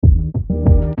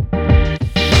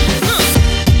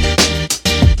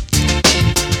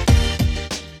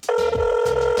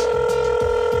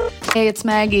Hey, it's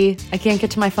Maggie. I can't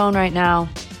get to my phone right now.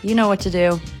 You know what to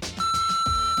do.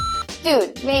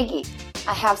 Dude, Maggie,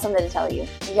 I have something to tell you.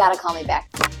 You gotta call me back.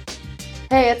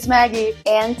 Hey, it's Maggie.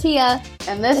 And Tia.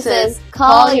 And this is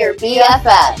Call Your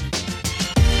BFF.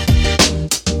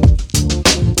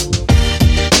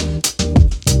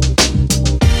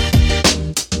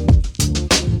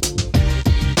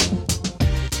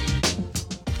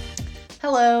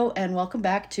 Hello, and welcome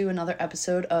back to another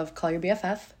episode of Call Your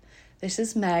BFF. This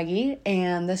is Maggie,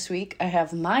 and this week I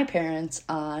have my parents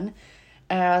on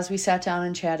as we sat down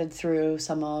and chatted through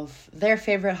some of their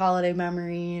favorite holiday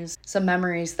memories, some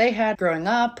memories they had growing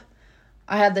up.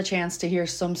 I had the chance to hear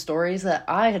some stories that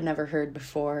I had never heard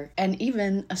before, and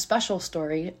even a special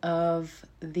story of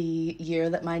the year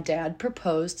that my dad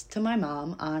proposed to my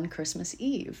mom on Christmas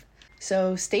Eve.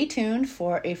 So stay tuned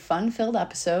for a fun-filled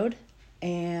episode,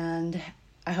 and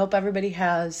I hope everybody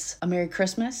has a Merry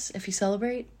Christmas if you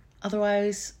celebrate.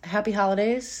 Otherwise, happy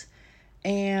holidays.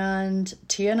 And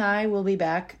Tia and I will be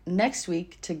back next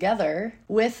week together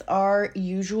with our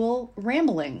usual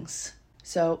ramblings.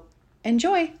 So,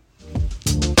 enjoy!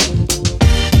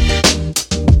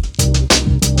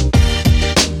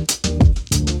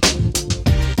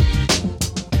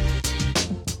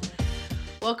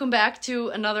 Welcome back to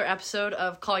another episode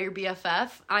of Call Your BFF.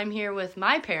 I'm here with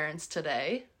my parents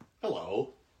today.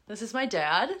 Hello. This is my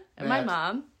dad and my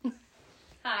mom.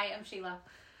 Hi, I'm Sheila.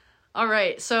 All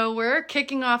right, so we're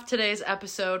kicking off today's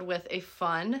episode with a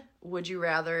fun Would You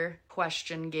Rather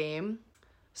question game.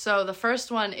 So the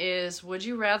first one is, would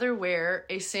you rather wear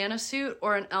a Santa suit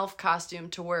or an elf costume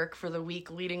to work for the week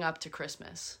leading up to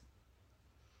Christmas?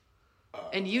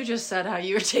 And you just said how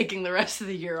you were taking the rest of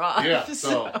the year off. Yeah,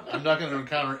 so I'm not going to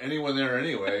encounter anyone there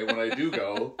anyway. When I do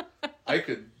go, I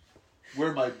could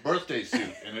wear my birthday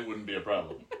suit and it wouldn't be a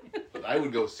problem. But I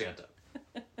would go Santa.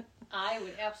 I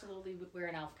would absolutely wear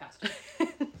an elf costume.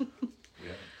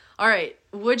 Yeah. All right,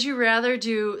 would you rather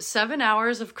do 7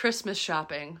 hours of Christmas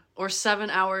shopping or 7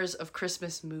 hours of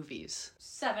Christmas movies?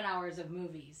 7 hours of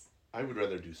movies. I would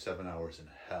rather do 7 hours in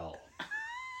hell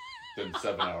than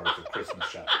 7 hours of Christmas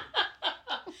shopping.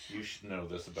 You should know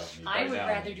this about me. I would now.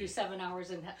 rather do 7 hours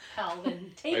in hell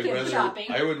than take I'd him rather, shopping.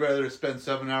 I would rather spend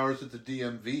 7 hours at the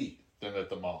DMV than at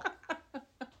the mall.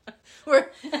 We're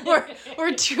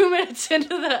 2 minutes into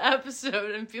the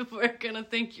episode and people are going to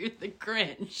think you're the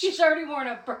Grinch. She's already worn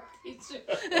a birthday suit.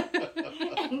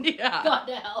 And Yeah. gone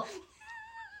to hell.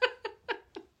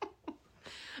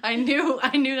 I knew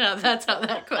that's how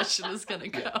that question was going to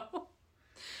go.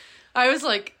 I was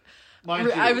like... Mind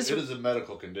you, I was- it is a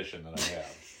medical condition that I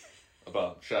have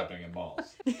about shopping in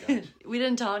malls. We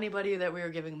didn't tell anybody that we were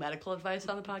giving medical advice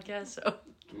on the podcast, so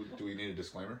Do we need a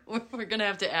disclaimer? we're going to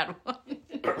have to add one.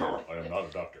 I am not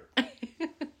a doctor.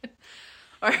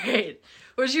 All right.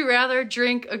 Would you rather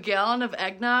drink a gallon of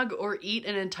eggnog or eat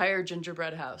an entire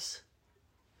gingerbread house?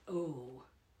 Ooh.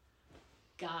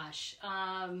 Gosh.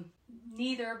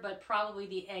 Neither, but probably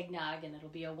the eggnog, and it'll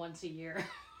be a once a year.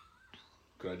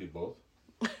 Could I do both?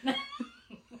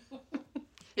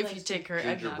 If you take her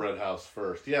eggnog. Gingerbread house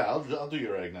first. Yeah, I'll do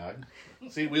your eggnog.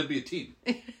 See, we'll be a team.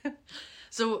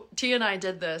 So Tia and I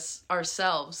did this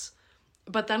ourselves,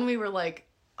 but then we were like,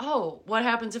 oh, what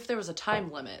happens if there was a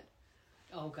time limit?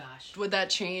 Oh, gosh. Would that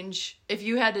change? If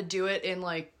you had to do it in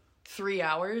like 3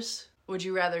 hours, would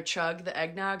you rather chug the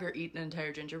eggnog or eat an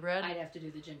entire gingerbread? I'd have to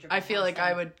do the gingerbread. I feel house like then.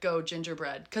 I would go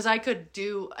gingerbread, because I could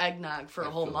do eggnog for a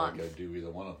whole month. Like I'd do either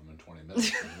one of them in 20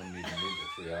 minutes. I wouldn't even need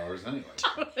the 3 hours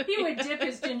anyway. He would dip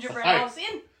his gingerbread Right. house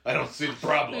in. I don't see the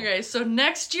problem. Okay, so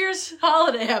next year's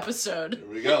holiday episode Here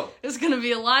we go. is going to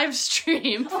be a live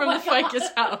stream from the Ficus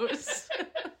house.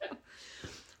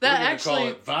 We're That gonna actually... call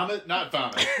it vomit, not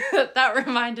vomit. That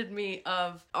reminded me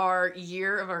of our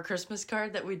year of our Christmas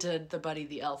card that we did the Buddy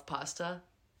the Elf pasta.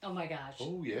 Oh, my gosh.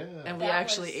 Oh yeah. And we That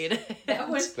actually was- ate it. That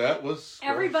was... That was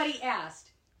Everybody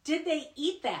asked, did they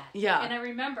eat that? Yeah. And I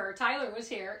remember Tyler was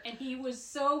here, and he was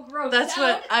so grossed That's out.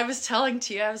 what I was telling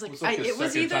Tia. I was It like, was like the it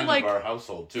was second either time like of our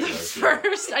household too. the actually.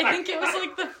 first, I think it was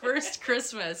like the first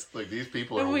Christmas. Like these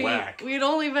people And are whack. we'd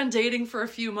only been dating for a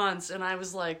few months, and I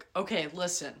was like, okay,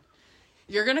 listen.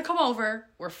 You're gonna come over.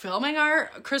 We're filming our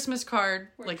Christmas card,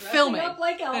 We're like dressing filming. up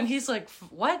like elves. And he's like,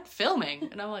 "What filming?"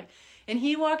 And I'm like, and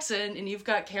he walks in, and you've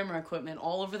got camera equipment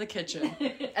all over the kitchen,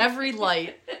 every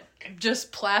light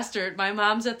just plastered. My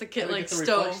mom's at the Gotta like get the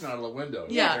stove. reflection out of the window.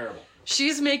 It's Yeah. terrible.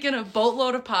 She's making a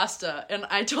boatload of pasta, and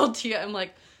I told Tia, I'm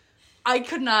like, I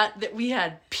could not. That we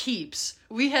had Peeps,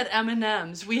 we had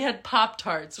M&Ms, we had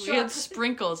Pop-Tarts, we had Chocolate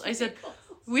sprinkles. I said,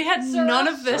 We had Syrup. none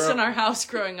of this Syrup. in our house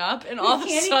growing up, and all of a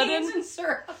Candy sudden, canes and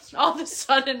syrup. all of a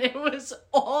sudden, it was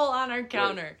all on our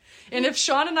counter. And if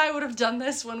Sean and I would have done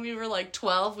this when we were like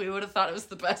 12, we would have thought it was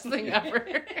the best thing ever.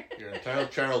 Your entire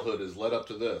childhood is led up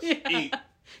to this. Yeah. Eat.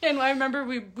 And I remember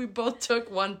we both took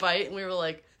one bite, and we were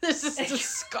like, "This is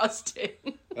disgusting."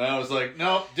 And I was like,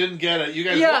 nope, didn't get it. You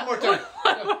guys, Yeah. one more time.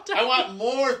 One more time. I want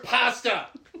more pasta.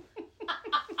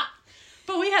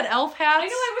 But we had elf hats. I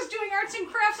know I was doing arts and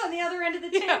crafts on the other end of the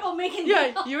Yeah. table making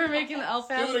Yeah, dolls. you were making the elf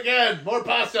hats. Do it again. More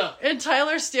pasta. And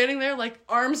Tyler's standing there like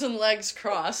arms and legs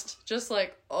crossed, just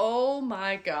like, oh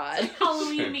my god.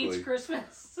 Halloween meets Simply.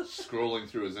 Christmas. Scrolling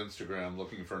through his Instagram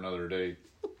looking for another date.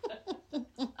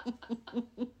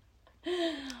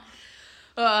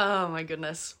 Oh my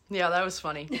goodness. Yeah, that was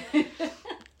funny.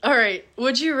 All right.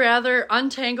 Would you rather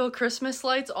untangle Christmas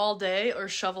lights all day or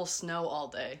shovel snow all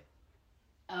day?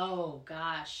 Oh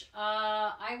gosh,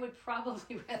 I would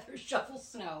probably rather shovel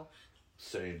snow.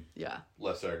 Same. Yeah.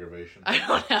 Less aggravation. I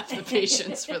don't have the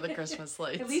patience for the Christmas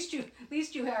lights. At least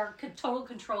you have total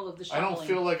control of the I shoveling. don't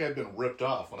feel like I've been ripped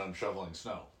off when I'm shoveling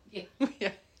snow. Yeah.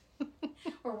 Yeah.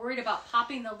 We're worried about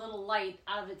popping the little light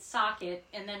out of its socket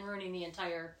and then ruining the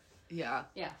entire. Yeah.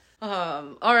 Yeah.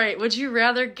 All right. Would you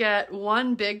rather get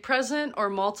one big present or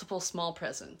multiple small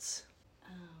presents?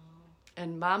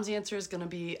 And Mom's answer is going to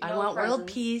be, I No want world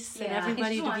presents. peace and Yeah, I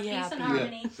everybody just to want be peace happy. and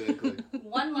harmony. exactly.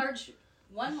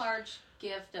 One large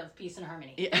gift of peace and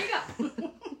harmony. Yeah. There you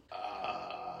go.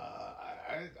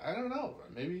 I don't know.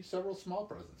 Maybe several small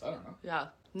presents. I don't know. Yeah.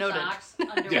 Noted. Socks,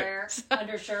 underwear,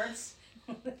 undershirts.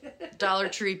 Dollar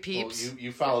Tree Well, peeps.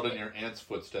 you followed in your aunt's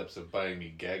footsteps of buying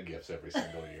me gag gifts every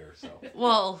single year, so.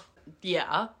 Well,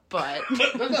 yeah, but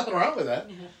There's nothing wrong with that.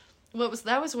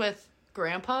 that was with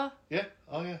Grandpa? Yeah.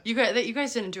 Oh, yeah. You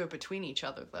guys didn't do it between each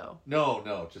other though.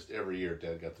 No. Just every year,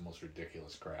 Dad got the most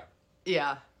ridiculous crap.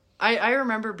 Yeah. I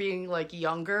remember being like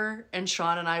younger and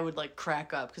Sean and I would like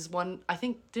crack up because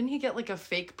didn't he get like a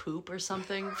fake poop or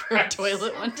something for a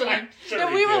toilet one time? Sure And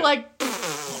he we were did. like,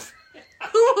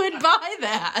 who would buy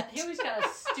that? He always got a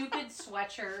stupid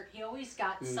sweatshirt. He always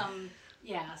got some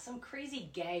crazy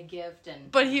gag gift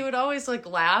and. But he would always like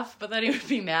laugh, but then he would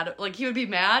be mad. Like he would be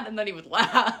mad and then he would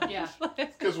laugh. Yeah.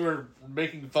 Because we're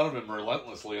making fun of him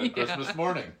relentlessly on Christmas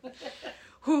morning.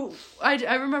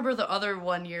 I remember the other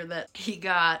one year that he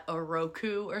got a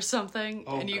Roku or something,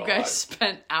 Oh, and you God. guys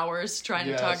spent hours trying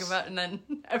to talk Yes. about, and then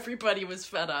everybody was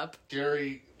fed up.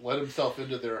 Gary let himself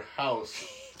into their house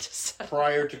Just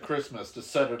prior to Christmas to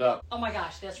set it up. Oh my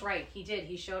gosh, that's right. He did.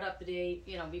 He showed up the day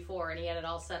before, and he had it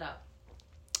all set up.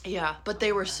 yeah, but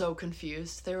they were so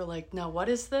confused. They were like, "No, what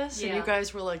is this?" And you Yeah.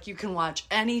 guys were like, "You can watch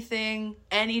anything,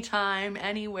 anytime,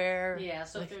 anywhere." Yeah.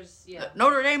 So if there's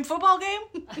Notre Dame football game.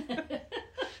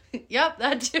 Yep,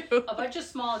 that too. a bunch of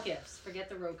small gifts. Forget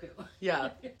the Roku. Yeah.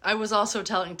 I was also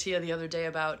telling Tia the other day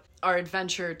about our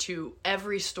adventure to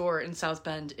every store in South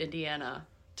Bend, Indiana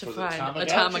to For the find a Tamagotchis.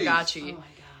 Tamagotchi. Oh my god.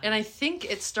 And I think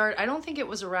I don't think it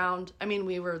was around, I mean,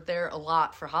 we were there a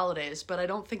lot for holidays, but I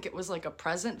don't think it was like a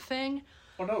present thing.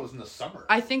 Oh, no, it was in the summer.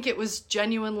 I think it was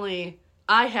genuinely,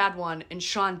 I had one and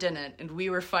Sean didn't, and we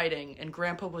were fighting, and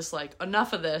Grandpa was like,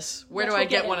 enough of this. Where Let's do I go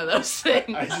get get one it." of those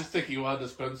things? I just think he wanted to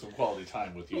spend some quality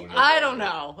time with you. When you were I growing don't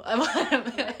up. know.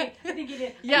 I think he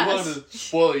did. He wanted Yes. to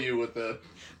spoil you with the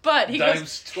But he dime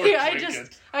goes, store I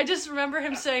trinket. just remember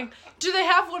him saying, do they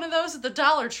have one of those at the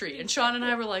Dollar Tree? And Sean and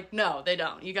I were like, no, they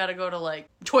don't. You got to go to like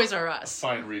Toys R Us.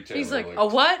 fine retailer. He's like, a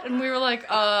what? And we were like,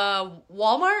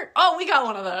 Walmart? Oh, we got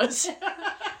one of those.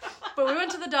 But we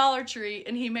went to the Dollar Tree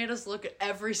and he made us look at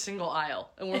every single aisle.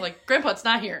 And we're like, Grandpa, it's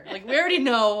not here. Like, we already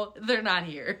know they're not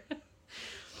here.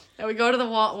 And we go to the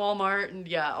Walmart and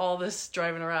yeah, all this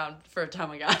driving around for a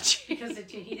Tamagotchi. Because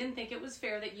he didn't think it was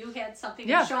fair that you had something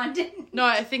Yeah. that Sean didn't. No,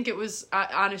 I think it was,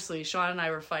 honestly, Sean and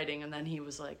I were fighting and then he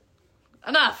was like,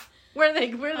 enough. Where do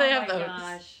they have Oh those?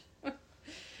 my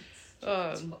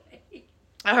gosh.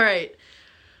 All right.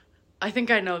 I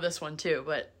think I know this one too,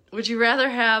 but would you rather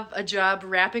have a job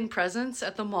wrapping presents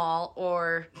at the mall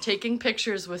or taking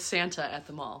pictures with Santa at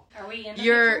the mall? Are we in the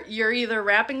You're picture? you're either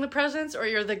wrapping the presents or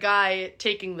you're the guy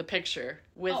taking the picture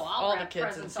with I'll all the wrap kids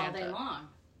and presents all day Santa. long.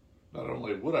 Not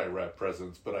only would I wrap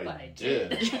presents, but I, But I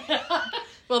did.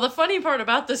 Well, the funny part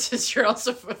about this is you're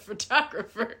also a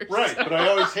photographer. Right, but I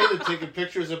always hated taking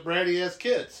pictures of bratty ass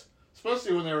kids,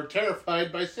 especially when they were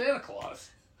terrified by Santa Claus.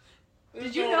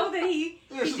 Did you know that he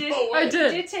There's did? no way. I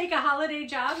did. He did take a holiday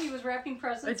job. He was wrapping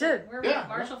presents. I did. Where Yeah. were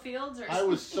Marshall Fields or I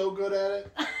was so good at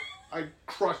it. I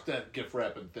crushed that gift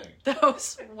wrapping thing. That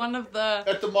was one of the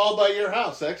At the mall by your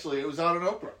house, actually. It was out in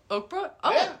Oakbrook. Oakbrook.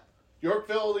 Oh, Yeah. the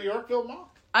Yorkville Mall.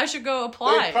 I should go They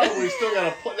apply. probably still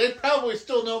got they probably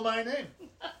still know my name.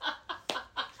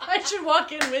 I should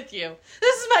walk in with you.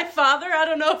 This is my father. I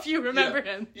don't know if you remember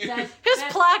him. His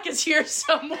plaque is here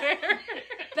somewhere.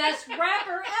 Best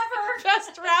rapper ever.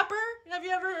 Best rapper? Have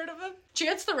you ever heard of him?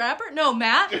 Chance the Rapper? No,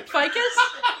 Matt Ficus?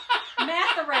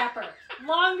 Matt the Rapper.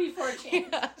 Long before Chance.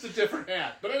 Yeah. It's a different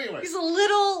hat. But anyway. He's a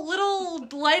little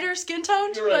lighter skin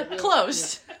toned, Right, but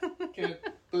close. Yeah.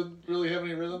 Doesn't really have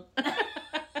any rhythm.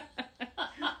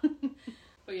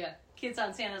 But yeah, kids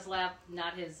on Santa's lap,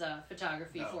 not his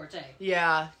photography forte.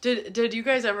 Yeah. Did you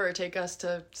guys ever take us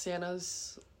to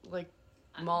Santa's, like,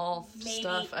 mall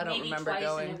stuff? I don't remember twice,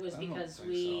 going. And it was because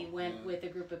we went with a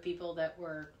group of people that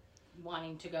were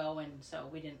wanting to go, and so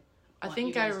we didn't want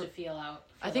you guys to feel out.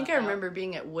 I think I remember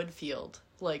being at Woodfield,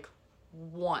 like,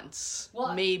 once,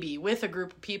 maybe, with a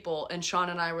group of people, and Sean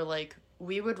and I were like,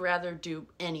 we would rather do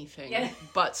anything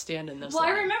but stand in this line.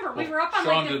 I remember we were up on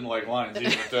Sean didn't like lines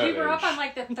even at that we were up age. on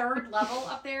like the third level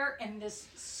up there, and this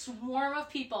swarm of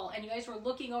people, and you guys were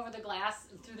looking over through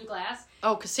the glass.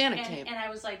 Oh, because Santa came. And I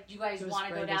was like, do you guys want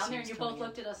to go down there? And you both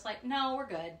looked at us like, no, we're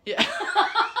good. Yeah.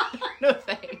 No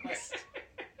thanks.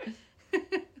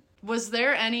 Was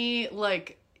there any,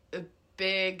 like, a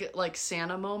big, like,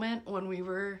 Santa moment when we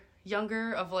were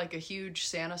younger of, like, a huge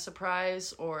Santa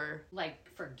surprise or... Like,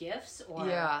 for gifts? Or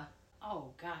Yeah. Oh,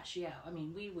 gosh, yeah. I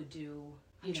mean, we would do...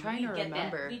 I'm trying to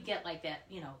remember. We'd get, like, that,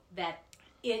 that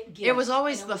it gift. It was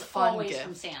always the fun always gift.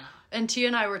 From Santa. And Tia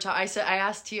and I were I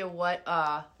asked Tia what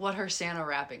her Santa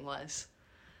wrapping was.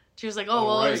 She was like,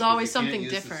 well, it was always something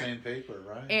different. The same paper,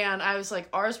 right? And I was like,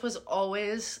 ours was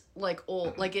always, like,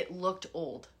 old. Like, it looked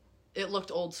old. It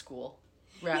looked old school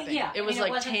wrapping. Yeah. It was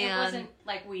like tan. It wasn't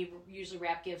like we usually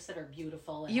wrap gifts that are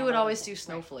beautiful. And you would always do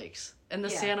snowflakes. Right. And the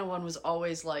Santa one was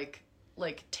always like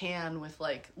tan with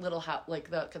like little like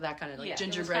that kind of like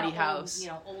gingerbready house.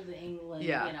 Old England,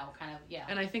 kind of,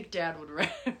 And I think Dad would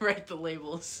write the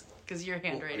labels because your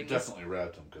handwriting definitely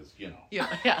wrapped them because,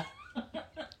 Yeah.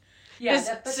 Yeah,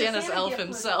 but Santa's Santa elf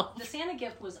himself. The Santa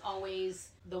gift was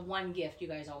always the one gift you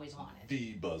guys always wanted.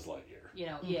 The Buzz Lightyear.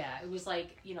 It was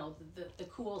like, the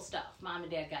cool stuff. Mom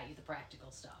and Dad got you the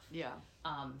practical stuff. Yeah.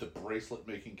 The bracelet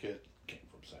making kit came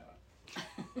from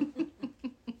Santa.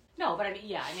 No, but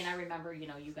I remember, you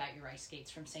got your ice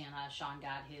skates from Santa. Sean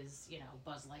got his,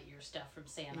 Buzz Lightyear stuff from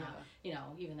Santa. Yeah.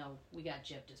 Even though we got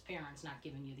gypped as parents, not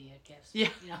giving you the gifts. Yeah.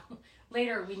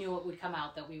 Later we knew it would come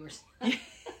out that we were.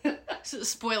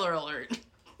 Spoiler alert.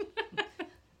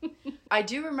 I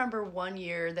do remember one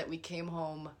year that we came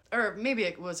home, or maybe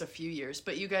it was a few years,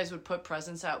 but you guys would put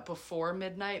presents out before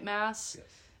midnight mass. Yes.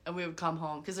 And we would come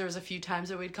home, because there was a few times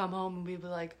that we'd come home and we'd be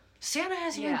like, Santa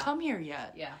hasn't even come here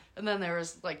yet. Yeah. And then there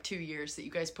was like 2 years that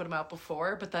you guys put them out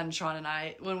before, but then Sean and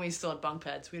I, when we still had bunk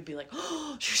beds, we'd be like,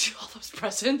 oh, you see all those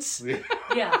presents?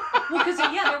 Yeah. Well, because,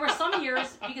 there were some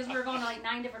years, because we were going to like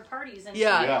 9 different parties. And you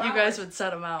guys would set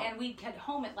them out. And we'd get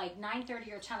home at like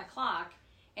 9:30 or 10 o'clock.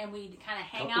 And we'd kind of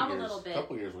hang out a little bit. A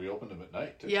couple years we opened them at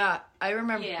night, too. Yeah, I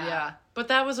remember. Yeah. But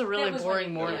that was a really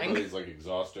boring morning. Everybody's, like,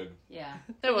 exhausted. Yeah.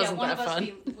 That wasn't that fun. One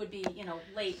of us would be,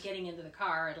 late getting into the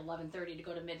car at 11:30 to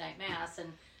go to midnight mass.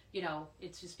 And,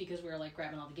 it's just because we were, like,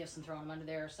 grabbing all the gifts and throwing them under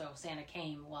there. So Santa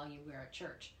came while you were at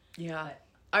church. Yeah. But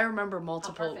I remember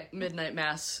multiple midnight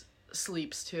mass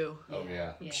sleeps, too. Oh,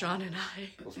 yeah. Sean and I.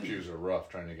 Those pews are rough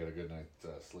trying to get a good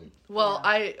night's sleep. Well,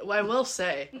 I will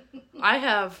say, I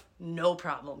have no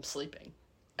problem sleeping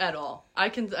at all.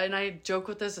 And I joke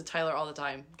with this with Tyler all the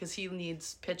time, because he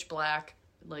needs pitch black,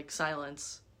 like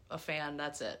silence, a fan,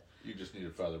 that's it. You just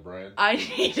needed Father Brian? I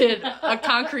needed a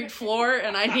concrete floor,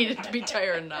 and I needed to be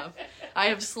tired enough. I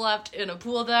have slept in a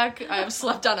pool deck. I have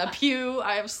slept on a pew.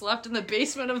 I have slept in the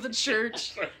basement of the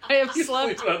church. I have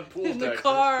slept in the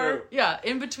car. Yeah,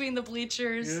 in between the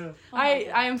bleachers. Yeah.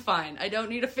 I am fine. I don't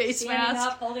need a face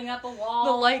mask. Up, holding up a wall.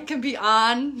 The light can be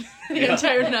on the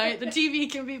entire night. The TV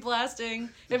can be blasting.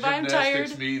 If I'm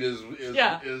tired, meat is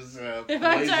if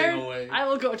I'm tired, away. I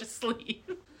will go to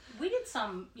sleep. We did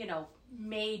some,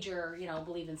 major,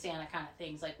 believe in Santa kind of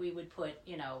things. Like we would put,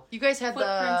 you guys had the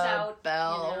out,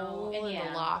 bell and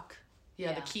the lock.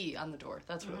 Yeah, the key on the door.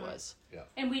 That's what it was. Yeah.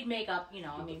 And we'd make up, we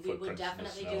would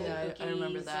definitely do the cookies. I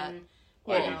remember that.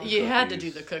 And, you had to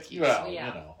do the cookies. Well,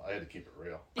 I had to keep it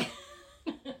real.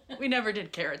 We never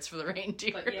did carrots for the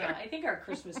reindeer. But I think our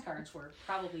Christmas cards were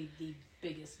probably the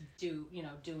biggest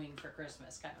doing for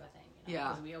Christmas kind of a thing.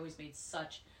 Because we always made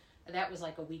that was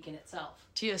like a week in itself.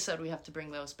 Tia said we have to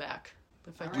bring those back.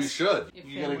 We should.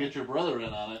 You gotta get your brother in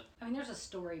on it. There's a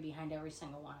story behind every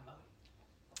single one of them.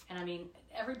 And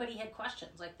everybody had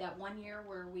questions. Like that one year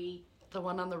where the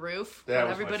one on the roof? That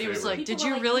everybody was like, People did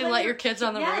you really let your kids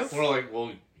on the roof? We're like,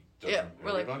 well, Yeah,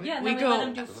 we're like, everybody? Yeah, we then we let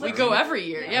them go, do we flip go it. every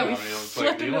year. Yeah, I we mean, it's flip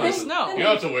like, into you the don't snow. You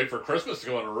don't have to wait for Christmas to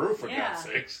go on a roof, for Yeah. God's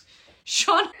sakes.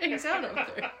 Sean hangs out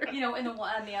up there. And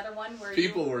the other one where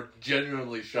People were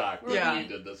genuinely shocked that Yeah. we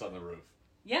did this on the roof.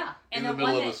 Yeah, and In the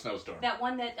one middle of that, a snowstorm. That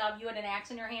one that you had an axe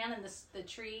in your hand and the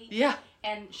tree. Yeah.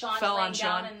 And Sean Fell laying on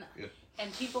down Sean.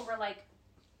 and people were like,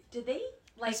 did they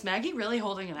like? Is Maggie really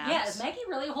holding an axe? Yeah, is Maggie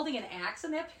really holding an axe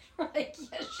in that picture? Like,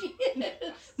 yes, she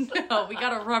is. No, we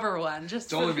got a rubber one. Just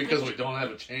It's only because we don't have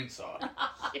a chainsaw.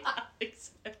 Yeah,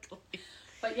 exactly.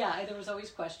 But yeah, there was always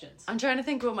questions. I'm trying to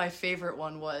think what my favorite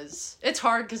one was. It's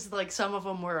hard because like some of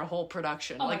them were a whole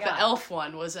production. Oh my like God. the elf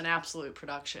one was an absolute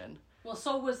production. Well,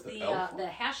 so was the elf one?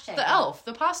 hashtag. The elf,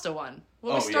 the pasta one.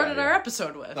 What Oh, we started yeah, our yeah.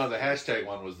 episode with. No, the hashtag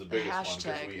one was the biggest one because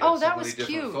hashtag. we had Oh, so that many was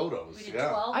different cute. photos. We did Yeah.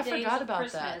 12 I days forgot of about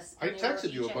Christmas, I and they were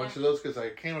texted you a each bunch and of those because I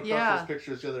came across Yeah. those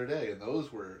pictures the other day, and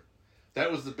that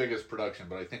was the biggest production,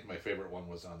 but I think my favorite one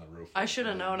was on the roof. I should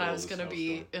have in the known I middle was of the going to be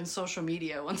snowstorm. in social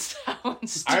media once that one I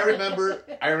started. remember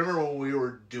when we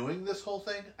were doing this whole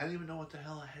thing, I didn't even know what the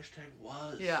hell a hashtag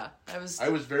was. Yeah, I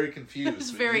was very confused. I was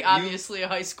very You- obviously a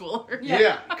high schooler.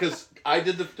 Yeah, because I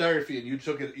did the photography and you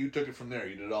took it from there.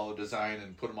 You did all the design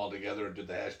and put them all together and did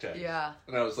the hashtag. Yeah.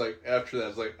 And I was like, after that, I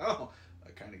was like, oh, I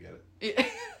kind of get it.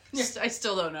 I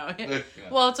still don't know. Yeah.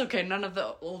 Well, it's okay. None of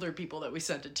the older people that we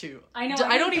sent it to. I know.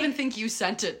 I don't even think you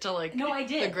sent it to like No, I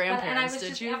did. the grandparents. And I was did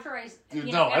just you? after I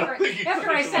don't think you after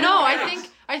sent I it to sent No, it,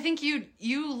 I think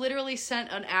you literally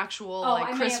sent an actual Oh, I like may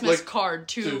have- Christmas Like, card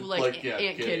to to, like, like, yeah,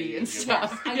 Aunt Kitty Kitty and and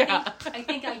stuff. Yes, Yeah. I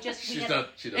think I just She had-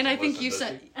 doesn't And I think listen, you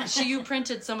does sent she? you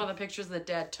printed some of the pictures that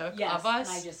Dad took Yes, of us.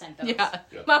 and I just sent those. Yeah.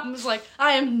 Yeah. Mom was like,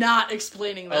 I am not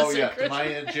explaining this. Oh, at yeah. To Christmas." my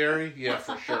Aunt Jerry? Yeah,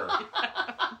 for sure.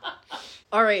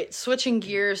 All right, switching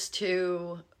gears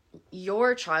to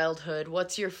your childhood.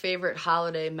 What's your favorite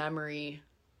holiday memory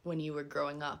when you were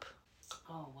growing up?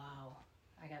 Oh wow,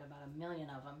 I got about 1 million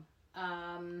of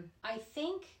them. I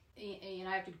think I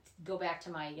have to go back to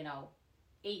my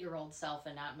 8-year-old self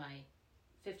and not my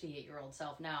 58-year-old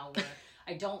self now, where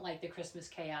I don't like the Christmas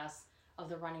chaos of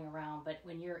the running around. But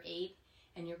when you're 8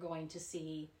 and you're going to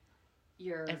see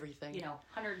your Everything.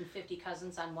 150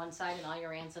 cousins on one side and all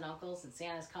your aunts and uncles, and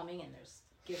Santa's coming, and there's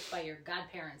gifts by your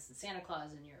godparents and Santa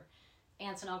Claus and your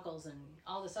aunts and uncles and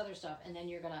all this other stuff, and then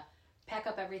you're gonna pack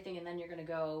up everything, and then you're gonna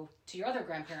go to your other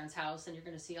grandparents' house, and you're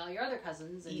gonna see all your other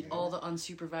cousins, and Eat you're all gonna,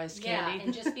 the unsupervised yeah, candy.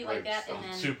 and just be like that, and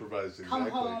then Supervised, come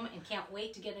exactly. home and can't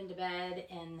wait to get into bed,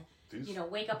 and These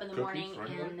wake up in the cookies morning, for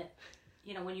anybody?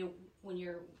 and when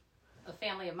you're a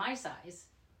family of my size,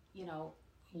 you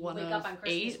One wake of up on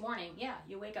Christmas 8? morning. Yeah,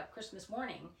 you wake up Christmas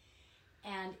morning,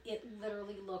 and it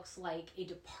literally looks like a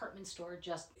department store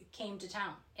just came to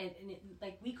town. And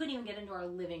like we couldn't even get into our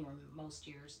living room most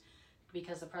years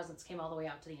because the presents came all the way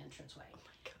out to the entranceway. Oh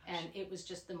my gosh. And it was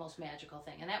just the most magical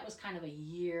thing. And that was kind of a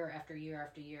year after year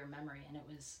after year memory, and it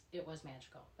was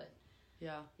magical. But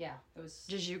Yeah. yeah, it was.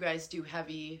 Did you guys do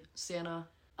heavy Santa?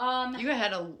 Um, You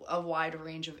had a wide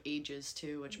range of ages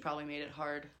too, which probably made it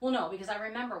hard. Well, no, because I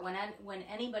remember when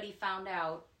anybody found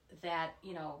out that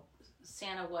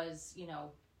Santa was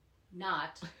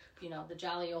not the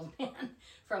jolly old man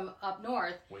from up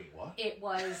north. Wait, what? It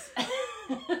was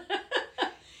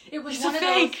it was He's one a of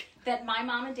fake. those that my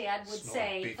mom and dad would Smell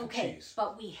say, beef and okay, cheese.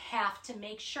 but we have to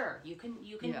make sure you can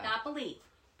Yeah. not believe.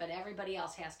 But everybody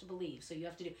else has to believe, so you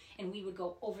have to do. And we would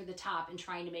go over the top and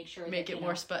trying to make sure Make that, it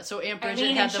more special. So Aunt Bridget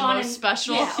Eileen had and the Sean most and-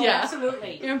 special. Yeah, oh,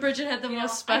 absolutely. Aunt Bridget had the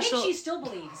most special. I think she still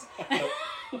believes.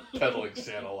 Peddling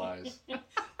Santa lies.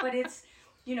 But it's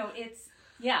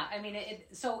yeah, I mean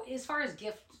so as far as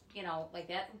gift like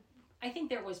that, I think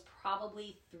there was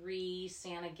probably 3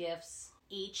 Santa gifts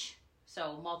each,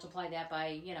 so multiply that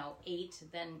by 8,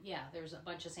 then yeah, there's a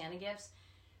bunch of Santa gifts,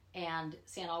 and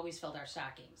Santa always filled our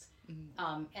stockings.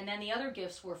 And then the other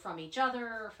gifts were from each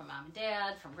other, from mom and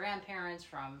dad, from grandparents,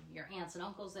 from your aunts and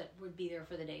uncles that would be there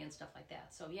for the day and stuff like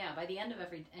that. So yeah, by the end of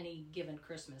any given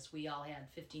Christmas, we all had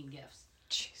 15 gifts.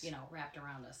 Jeez. Wrapped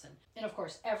around us, and of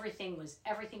course everything was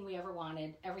everything we ever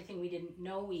wanted, everything we didn't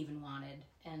know we even wanted,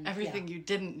 and Everything you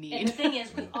didn't need. And the thing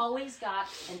is, we always got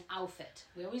an outfit.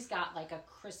 We always got like a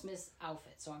Christmas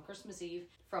outfit. So on Christmas Eve,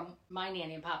 from my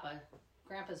nanny and papa,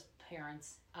 grandpa's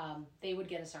parents, they would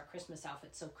get us our Christmas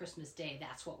outfit. So Christmas Day,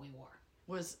 that's what we wore.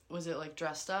 Was it like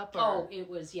dressed up? Or? Oh, it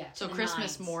was So to the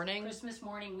Christmas nines. morning. Christmas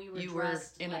morning, we were You were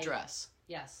dressed in like, a dress.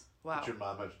 Yes. Wow. Did your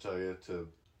mom have to tell you to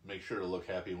make sure to look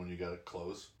happy when you got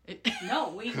clothes? No,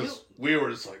 we Because we were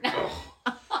just like, oh,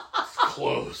 it's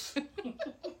clothes.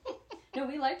 no,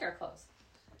 we liked our clothes,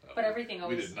 but everything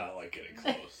always. We did not like getting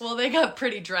clothes. Well, they got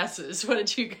pretty dresses. What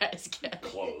did you guys get?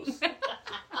 Clothes.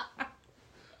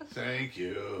 Thank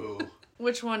you.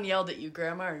 Which one yelled at you,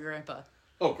 Grandma or Grandpa?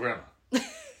 Oh, Grandma.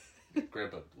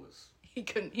 Grandpa was...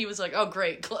 He was like, oh,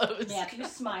 great, clothes. Yeah, you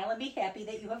smile and be happy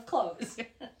that you have clothes.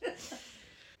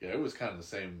 Yeah, it was kind of the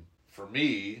same. For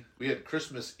me, we had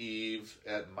Christmas Eve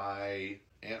at my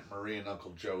Aunt Marie and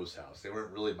Uncle Joe's house. They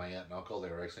weren't really my aunt and uncle. They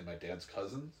were actually my dad's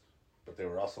cousins. But they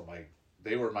were also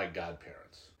my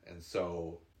godparents. And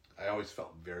so I always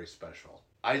felt very special.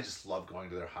 I just loved going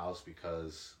to their house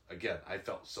because, again, I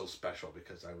felt so special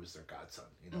because I was their godson.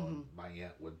 You know, and my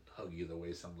aunt would hug you the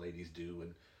way some ladies do.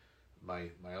 And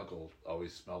my uncle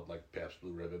always smelled like Pabst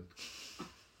Blue Ribbon.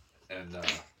 And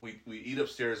we eat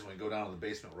upstairs and we go down to the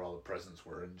basement where all the presents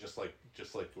were. And just like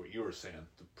what you were saying,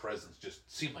 the presents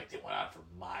just seemed like they went on for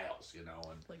miles, you know.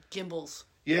 And like gimbals.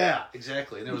 Yeah,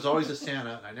 exactly. And there was always a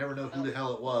Santa, and I never know who the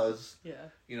hell it was. Yeah.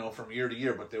 You know, from year to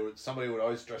year, but somebody would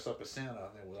always dress up as Santa,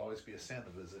 and there would always be a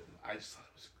Santa visit. And I just thought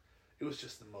it was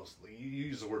just the most. You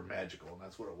use the word magical, and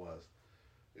that's what it was.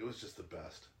 It was just the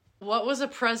best. What was a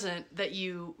present that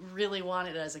you really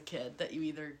wanted as a kid that you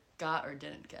either got or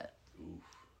didn't get? Ooh,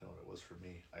 you know what it was for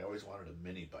me? I always wanted a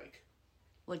mini bike.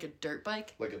 Like a dirt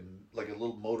bike? Like a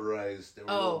little motorized. They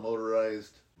were a little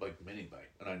motorized like mini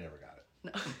bike, and I never got it.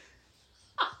 No.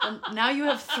 And now you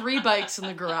have 3 bikes in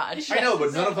the garage. I know,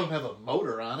 but none of them have a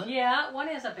motor on it. Yeah, one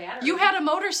has a battery. You had a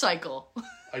motorcycle.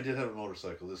 I did have a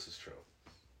motorcycle. This is true.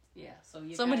 Yeah, so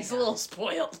you somebody's a little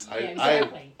spoiled. Yeah,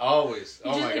 exactly. I always,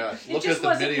 oh my gosh, look at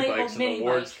the mini bikes in the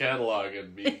Ward's catalog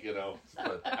and be, you know.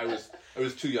 But I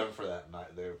was too young for that,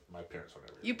 and my parents were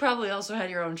never. You probably also had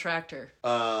your own tractor.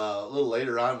 A little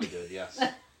later on, we did, yes. We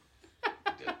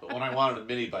did. But when I wanted a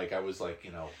mini bike, I was like,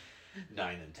 9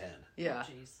 and 10. Yeah.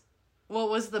 Oh, jeez. What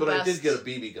was the best? But I did get a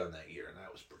BB gun that year, and that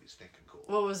was pretty stinking cool.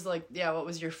 What was what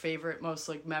was your favorite, most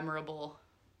memorable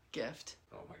gift?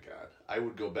 Oh my God. I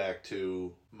would go back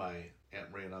to my Aunt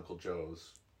Marie and Uncle Joe's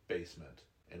basement,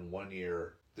 and one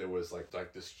year there was like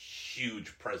this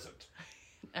huge present.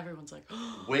 Everyone's like,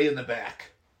 way in the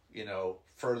back,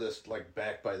 furthest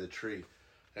back by the tree.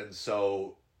 And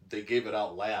so they gave it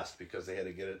out last because they had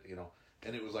to get it,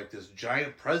 and it was like this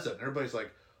giant present. And everybody's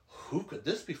like, who could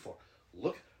this be for?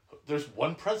 Look, there's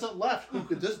one present left. Who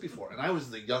could this be for? And I was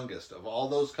the youngest. Of all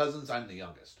those cousins, I'm the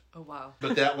youngest. Oh, wow.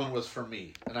 But that one was for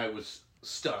me. And I was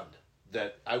stunned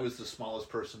that I was the smallest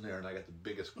person there and I got the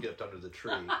biggest gift under the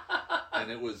tree. And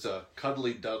it was a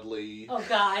Cuddly Dudley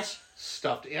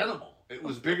stuffed animal. It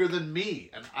was bigger than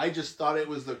me. And I just thought it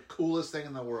was the coolest thing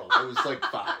in the world. I was like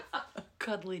 5. A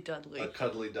Cuddly Dudley. A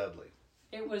Cuddly Dudley.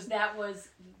 That was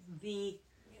the...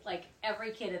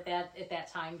 every kid at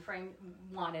that time frame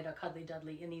wanted a Cuddly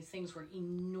Dudley, and these things were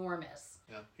enormous.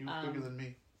 Yeah, he was bigger than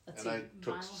me, and I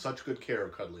took such good care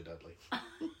of Cuddly Dudley.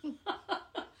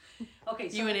 Okay,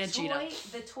 so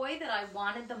the toy that I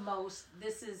wanted the most,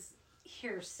 this is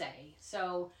hearsay.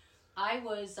 So I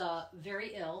was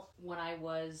very ill when I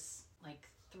was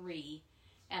 3,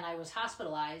 and I was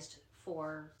hospitalized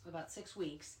for about 6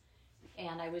 weeks,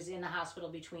 and I was in the hospital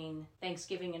between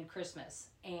Thanksgiving and Christmas,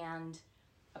 and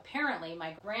apparently,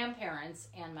 my grandparents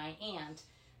and my aunt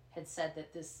had said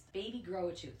that this baby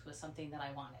grow-a-tooth was something that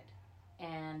I wanted.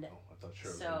 And I thought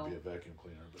sure it was going to be a vacuum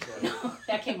cleaner. No,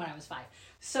 that came when I was 5.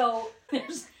 So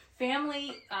there's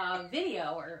family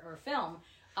video or film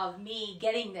of me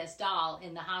getting this doll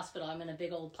in the hospital. I'm in a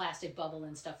big old plastic bubble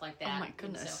and stuff like that. Oh my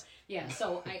goodness.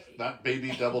 So I... Not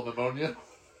baby double pneumonia?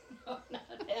 No,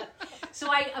 not that.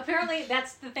 So apparently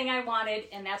that's the thing I wanted,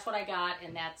 and that's what I got,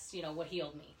 and that's, what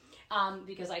healed me.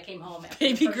 Because I came home after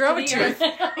baby grow-a-tooth.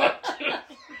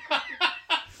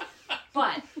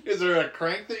 But is there a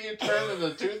crank that you turn and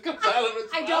the tooth comes out of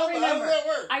its mouth? I don't remember. How does that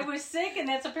work? I was sick, and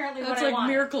that's apparently what I wanted. wanted.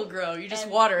 Miracle Grow. You just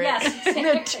water it. Yes, exactly.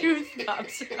 And the tooth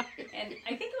comes out. And I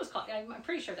think it was called. I'm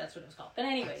pretty sure that's what it was called. But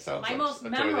anyways, my like most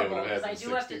memorable, because I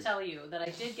do have to tell you that I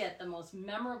did get the most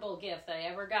memorable gift that I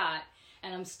ever got,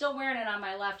 and I'm still wearing it on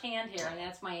my left hand here, and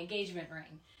that's my engagement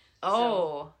ring.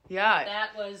 Oh, yeah.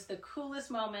 That was the coolest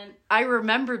moment. I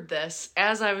remembered this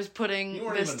as I was putting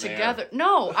this together. There.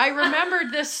 No, I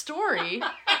remembered this story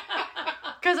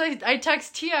because I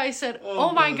text Tia. I said,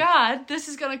 oh my God, this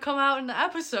is going to come out in the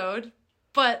episode,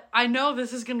 but I know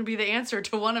this is going to be the answer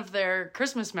to one of their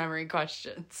Christmas memory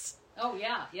questions. Oh,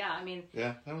 yeah. I mean...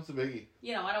 Yeah, that was a biggie.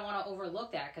 I don't want to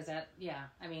overlook that because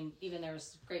even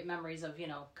there's great memories of,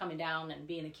 coming down and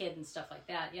being a kid and stuff like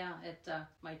that. Yeah,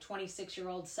 my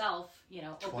 26-year-old self,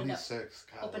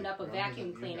 opened up a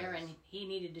vacuum cleaner, and he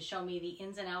needed to show me the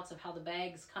ins and outs of how the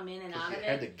bags come in and out of it. You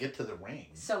had to get to the ring.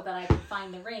 So that I could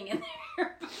find the ring in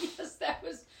there. Because that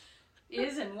was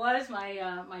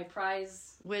my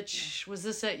prize. Which, was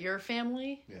this at your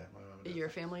family? Yeah, my mom. Your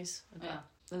family's? Okay. Yeah.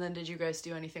 And then did you guys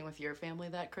do anything with your family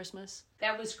that Christmas?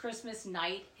 That was Christmas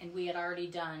night, and we had already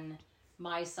done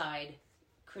my side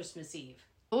Christmas Eve.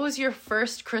 What was your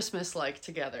first Christmas like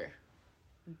together?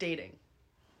 Dating.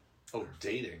 Oh,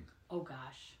 dating. Oh,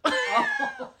 gosh.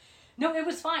 Oh. No, it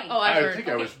was fine. Oh, I think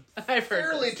I was I've heard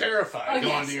fairly this. terrified going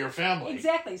yes. to your family.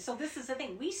 Exactly. So this is the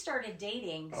thing. We started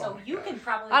dating, Oh so my you gosh. can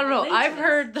probably I don't know. relate to I've this.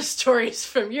 heard the stories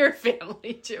from your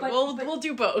family too. But- We'll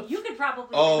do both. You could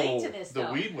probably Oh, relate to this, the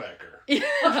though. weed whacker.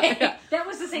 Okay, Yeah. that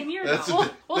was the same year, That's though.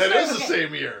 We'll that start is the with-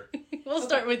 same year. We'll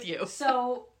start with you.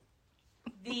 So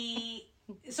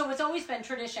it's always been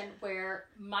tradition where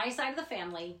my side of the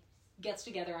family gets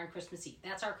together on Christmas Eve.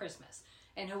 That's our Christmas.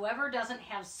 And whoever doesn't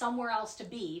have somewhere else to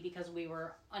be, because we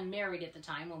were unmarried at the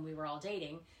time when we were all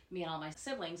dating, me and all my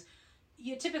siblings,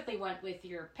 you typically went with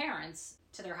your parents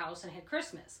to their house and had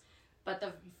Christmas. But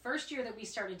the first year that we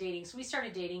started dating, so we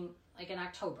started dating like in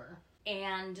October,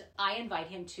 and I invite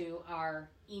him to our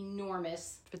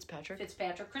enormous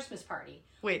Fitzpatrick Christmas party.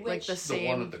 Wait, like which- the The same.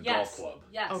 one at the golf club.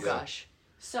 Yes. Oh Yeah. gosh.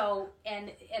 So,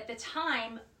 and at the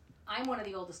time, I'm one of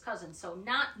the oldest cousins, so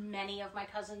not many of my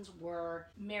cousins were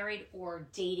married or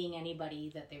dating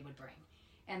anybody that they would bring.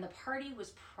 And the party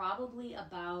was probably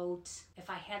about, if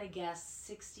I had to guess,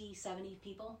 60, 70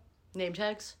 people. Name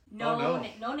tags? No, Oh, no.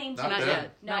 no name Not tags.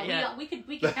 bad. No, Not yet. we could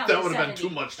That, count that to would have been 70. too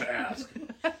much to ask.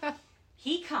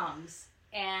 He comes,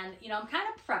 and, I'm kind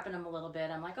of prepping him a little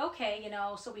bit. I'm like, okay,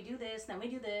 so we do this, then we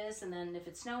do this, and then if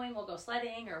it's snowing, we'll go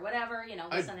sledding or whatever,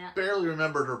 I this and that. barely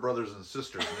remembered her brothers and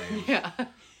sisters' names. Yeah.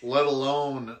 Let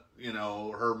alone,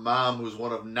 her mom, who's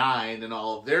one of 9, and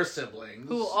all of their siblings.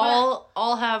 Who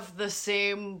all have the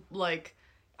same, like,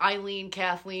 Eileen,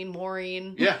 Kathleen,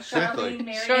 Maureen. Yeah, exactly. Charlene,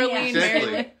 Mary, Charlene, yeah.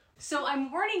 Exactly. So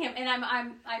I'm warning him, and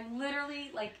I'm literally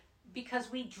like,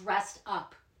 because we dressed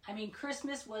up. I mean,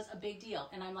 Christmas was a big deal,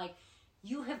 and I'm like,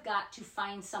 you have got to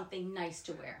find something nice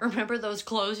to wear. Remember those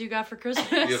clothes you got for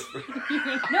Christmas? Yep.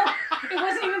 No, it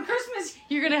wasn't even Christmas.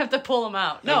 You're gonna have to pull them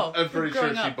out. No, I'm pretty sure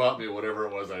growing she up. bought me whatever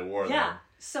it was I wore. Yeah.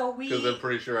 So Because I'm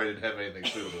pretty sure I didn't have anything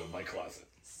suitable in my closet.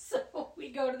 So we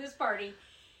go to this party,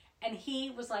 and he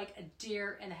was like a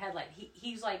deer in a headlight.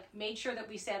 He's like made sure that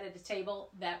we sat at a table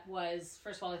that was,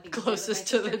 first of all, I think Closest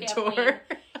to the door.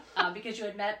 Because you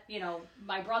had met,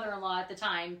 my brother-in-law at the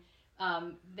time.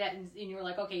 And you were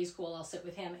like, okay, he's cool. I'll sit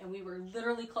with him. And we were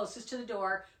literally closest to the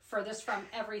door, furthest from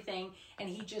everything. And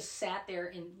he just sat there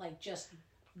and like just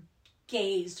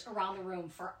gazed around the room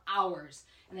for hours.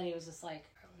 And then he was just like,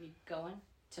 are we going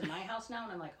to my house now?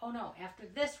 And I'm like, oh no, after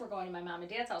this, we're going to my mom and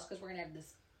dad's house because we're going to have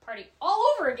this party all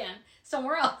over again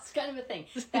somewhere else, kind of a thing.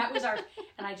 That was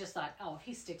and I just thought, oh, if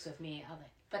he sticks with me, I'll.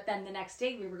 But then the next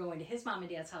day we were going to his mom and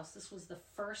dad's house. This was the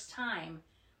first time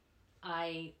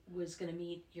I was going to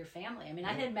meet your family. I mean,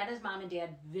 I had met his mom and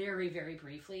dad very, very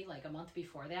briefly, like a month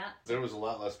before that. There was a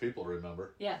lot less people to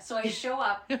remember. Yeah, so I show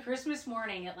up Christmas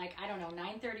morning at like, I don't know,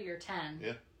 9:30 or 10.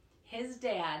 Yeah. His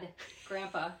dad,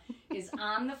 Grandpa, is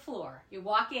on the floor. You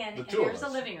walk in, and two of here's the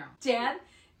us. living room. Dad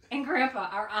and Grandpa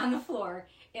are on the floor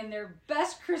in their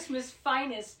best Christmas,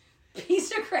 finest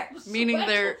piece of crap Meaning sweat-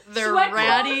 their sweat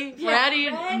ratty clothes. Yeah, ratty.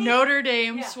 Notre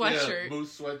Dame Yeah. sweatshirt Yeah,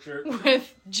 moose sweatshirt.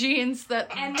 with jeans that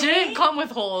And didn't they- come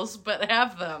with holes but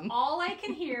have them. All I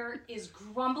can hear is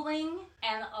grumbling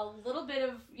and a little bit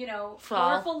of, Foul.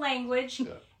 colorful language.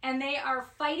 Yeah. And they are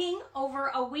fighting over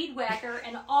a weed whacker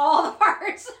and all the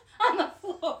parts on the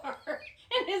floor.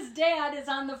 And his dad is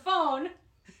on the phone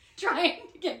trying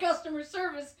to get customer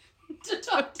service to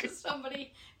talk to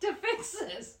somebody to fix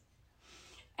this.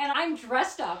 And I'm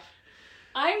dressed up.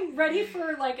 I'm ready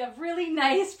for like a really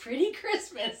nice, pretty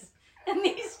Christmas. And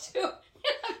these two,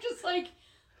 and I'm just like,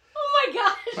 oh my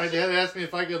gosh. My dad asked me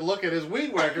if I could look at his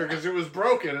weed whacker because it was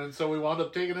broken, and so we wound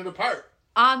up taking it apart.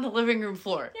 On the living room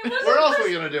floor. It wasn't Where a else were Christ-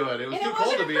 we going to do it? It was and too it cold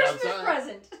wasn't to a be Christmas outside.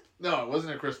 present. No, it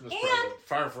wasn't a Christmas And- present.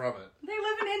 Far from it. They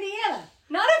live in Indiana,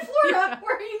 not in Florida,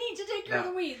 where you need to take care of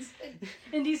the weeds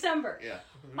in December. Yeah.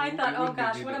 I We thought, oh wouldn't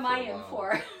gosh, need what it am for I a in while.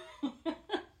 for?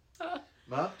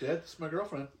 Mom, Dad, this is my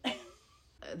girlfriend.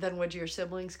 Then would your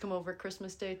siblings come over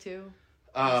Christmas Day too?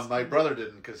 My brother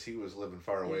didn't because he was living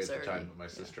far away It's at the time. already- But my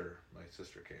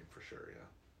sister came for sure. Yeah.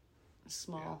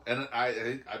 Small. And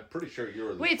I'm pretty sure you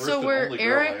were the Wait, first so and were only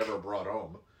Eric- girl I ever brought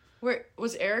home. Where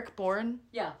was Eric born?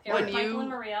 Yeah, When Eric, Michael, you- and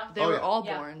Maria. They Oh, were yeah. all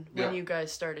Yeah. born Yeah. when you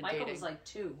guys started Michael dating. was like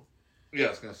 2. Yeah, I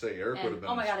was gonna say Eric And, would have been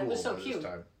oh my in God, school it was so by cute. this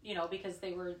time. Because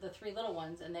they were the 3 little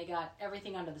ones and they got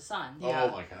everything under the sun. Yeah.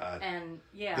 Oh my God. And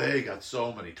yeah, They got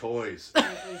so many toys.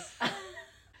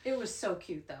 it was so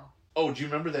cute though. Oh, do you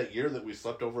remember that year that we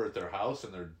slept over at their house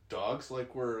and their dogs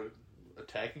were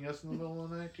attacking us in the middle of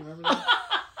the night? Do you remember that?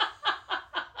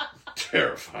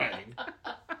 Terrifying.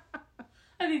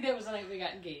 I think that was the night we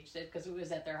got engaged because it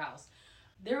was at their house.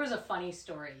 There was a funny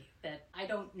story that I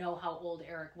don't know how old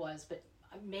Eric was, but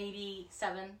maybe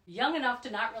 7. Young enough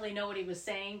to not really know what he was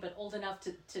saying, but old enough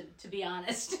to be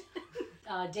honest.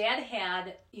 Dad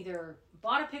had either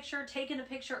bought a picture, taken a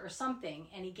picture, or something,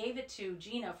 and he gave it to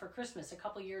Gina for Christmas a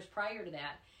couple years prior to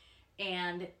that.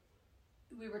 And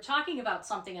we were talking about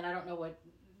something, and I don't know what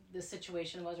the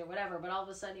situation was or whatever, but all of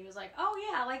a sudden he was like, oh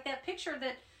yeah, like that picture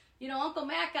that, Uncle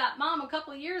Matt got Mom a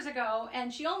couple of years ago,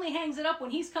 and she only hangs it up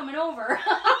when he's coming over.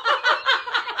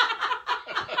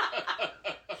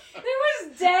 There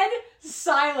was dead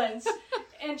silence.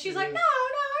 And she's like, no,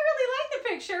 I really like the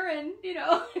picture. And,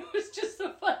 it was just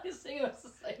the funniest thing. It was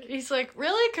just like... He's like,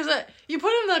 really? Because you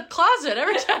put him in the closet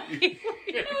every time.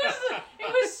 It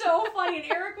was so funny.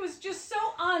 And Eric was just so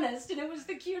honest, and it was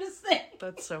the cutest thing.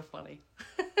 That's so funny.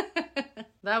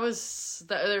 There's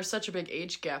such a big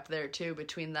age gap there, too,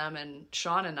 between them and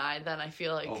Sean and I. Then I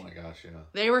feel like... Oh, my gosh, yeah.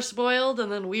 They were spoiled,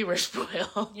 and then we were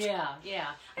spoiled. Yeah.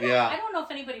 I don't know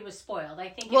if anybody was spoiled. I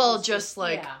think just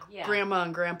like Grandma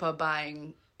and Grandpa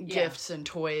buying gifts and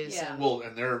toys. Yeah. And... Well,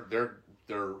 and their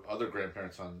other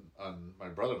grandparents on my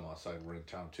brother-in-law's side were in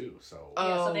town, too, so...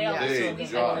 so they always They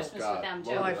spent Christmas got with them,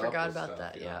 too. Oh, I loaded up forgot with about stuff,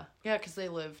 that, yeah. Yeah, because they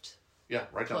lived... Yeah,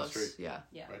 right down close. the street. Yeah.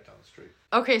 Right down the street.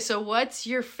 Okay, so what's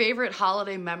your favorite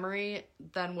holiday memory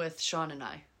then with Sean and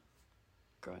I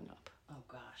growing up? Oh,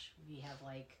 gosh. We have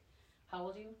how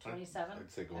old are you? 27?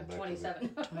 I'd say going I'm back 27.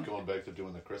 going back to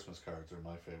doing the Christmas cards are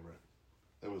my favorite.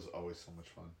 It was always so much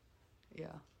fun. Yeah.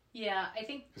 Yeah, I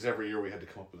think... Because every year we had to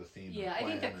come up with a theme. Yeah, I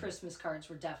think the Christmas cards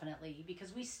were definitely...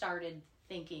 Because we started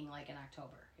thinking in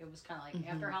October. It was kind of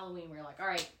after Halloween, we were like, all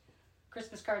right,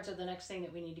 Christmas cards are the next thing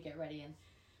that we need to get ready. And,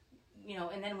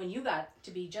 and then when you got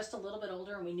to be just a little bit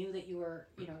older and we knew that you were,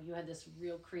 you had this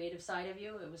real creative side of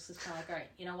you, it was just kind of all right,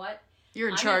 you know what? You're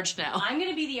in charge now. I'm going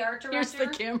to be the art director. Here's the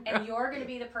camera. And you're going to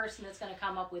be the person that's going to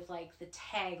come up with the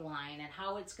tagline and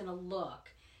how it's going to look.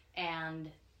 And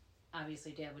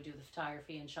obviously Dad would do the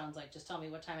photography, and Sean's like, just tell me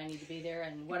what time I need to be there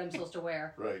and what I'm supposed to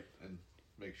wear. Right, and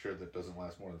make sure that doesn't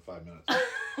last more than 5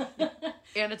 minutes.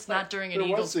 And it's not during an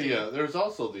Eagles game. There's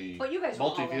also the But you guys were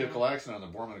multi-vehicle accident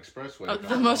on the Borman Expressway.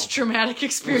 The most traumatic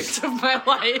experience of my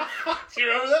life. Do you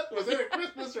remember that? Was it at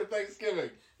Christmas or Thanksgiving?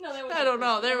 No, that was I don't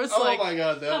know. There was my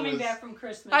God, that coming was... back from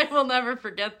Christmas. I will never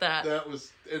forget that. That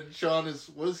was... And Sean is...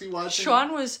 What is he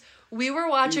watching? We were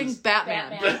watching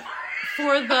Batman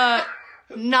for the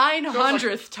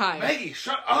 900th time. Maggie,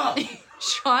 shut up!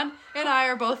 Sean and I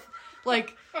are both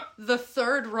the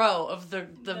third row of the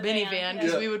minivan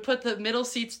because we would put the middle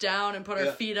seats down and put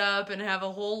our feet up and have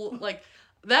a whole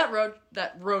that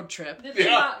road trip.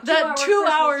 That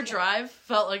 2-hour drive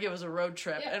felt like it was a road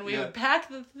trip, and we would pack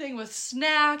the thing with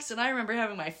snacks. And I remember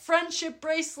having my friendship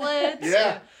bracelets,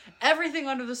 and everything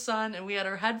under the sun, and we had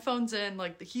our headphones in,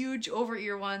 the huge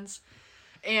over-ear ones.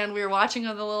 And we were watching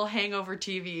on the little hangover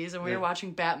TVs, and we were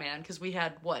watching Batman, because we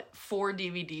had, 4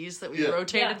 DVDs that we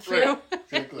rotated through? Right.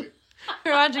 Exactly.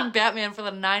 We were watching Batman for the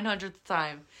 900th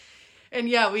time. And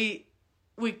we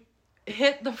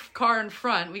hit the car in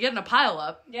front. We get in a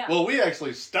pileup. Yeah. Well, we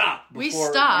actually stopped. We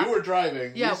stopped. You were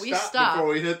driving. Yeah, we stopped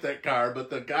before we hit that car,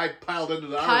 but the guy piled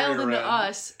into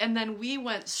us, and then we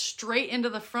went straight into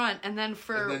the front, and then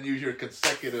you hear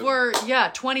consecutive... For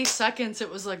 20 seconds,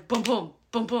 it was boom, boom,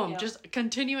 boom, boom, just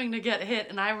continuing to get hit.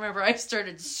 And I remember I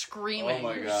started screaming. Oh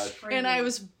my gosh. And I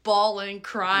was bawling,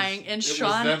 crying, and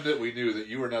Sean... It was then that we knew that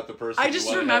you were not the person I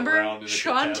just remember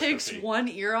Sean catastrophe. takes one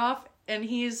ear off, and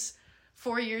he's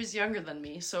 4 years younger than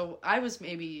me, so I was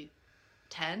maybe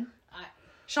 10.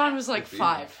 Sean was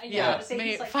 5.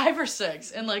 Maybe 5 or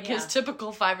 6, and his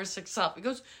typical 5 or 6 self. He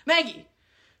goes, Maggie,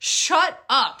 shut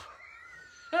up.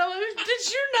 And I'm like,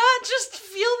 did you not just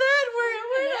feel that?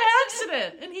 We're in an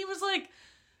accident. And he was like,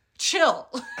 chill.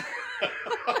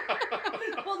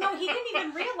 Well, no, he didn't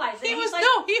even realize it. He was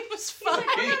fine.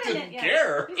 He didn't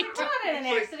care. He's like, we're not in an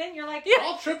accident. You're like,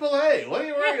 all AAA. What are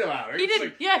you worried about? He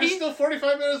didn't. There's still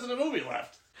 45 minutes of the movie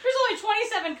left. There's only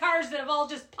 27 cars that have all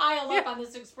just piled up on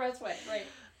this expressway. Right.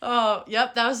 Oh,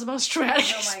 yep. That was the most traumatic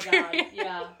experience. God.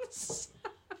 Yeah.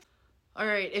 All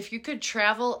right. If you could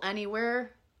travel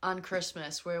anywhere on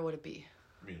Christmas, where would it be?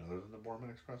 You mean other than the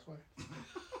Borman Expressway?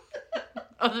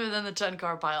 Other than the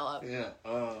 10-car pileup. Yeah.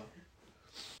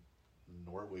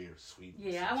 Norway or Sweden.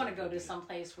 Yeah, I want to go to some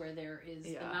place where there is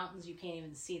the mountains, you can't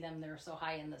even see them. They're so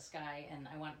high in the sky, and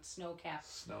I want snow-capped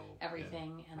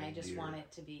everything, and I just want it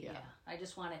to be, I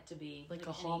just want it to be... Like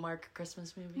a Hallmark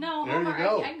Christmas movie? No, there Hallmark, you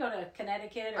go. I can go to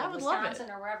Connecticut or I would love Wisconsin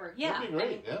it. or wherever. Yeah. That'd be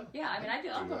great,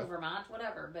 I'll go to Vermont,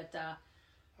 whatever, but... I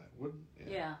wouldn't.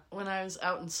 Yeah. When I was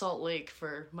out in Salt Lake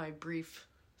for my brief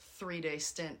 3-day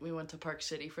stint. We went to Park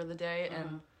City for the day,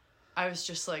 and I was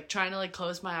just, like, trying to, like,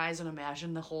 close my eyes and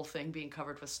imagine the whole thing being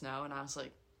covered with snow, and I was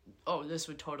like, oh, this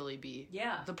would totally be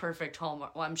the perfect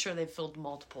Hallmark. Well, I'm sure they've filmed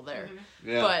multiple there.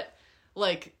 Yeah. But,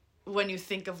 like, when you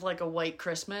think of, like, a white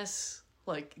Christmas,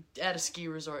 like, at a ski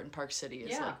resort in Park City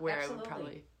is, like, where I would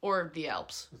probably... Or the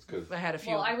Alps. That's good. If I had a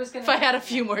few, if I had a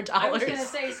few more dollars. I was going to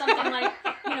say something like,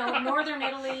 Northern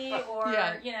Italy or,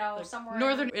 like somewhere...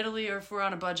 Northern Italy, or if we're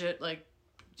on a budget, like,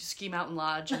 Ski Mountain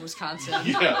Lodge in Wisconsin.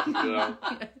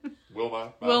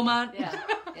 Wilmot.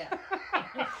 Yeah.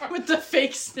 With the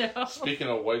fake snow. Speaking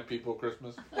of white people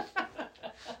Christmas.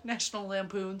 National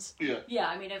Lampoons. Yeah. Yeah,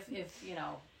 I mean, if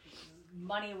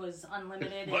money was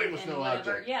unlimited money was and no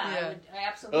whatever, object. I would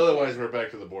absolutely. Otherwise, we're back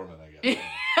to the Borman, I guess.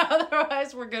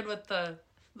 Otherwise, we're good with the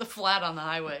flat on the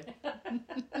highway.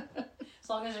 As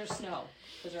long as there's snow.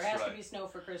 Because there has to be snow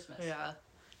for Christmas. Yeah.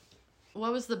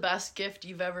 What was the best gift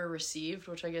you've ever received?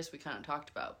 Which I guess we kind of talked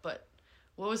about, but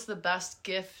what was the best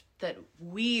gift that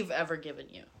we've ever given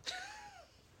you?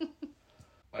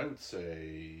 I would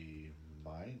say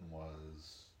mine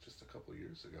was just a couple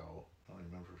years ago. I don't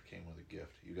remember if it came with a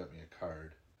gift. You got me a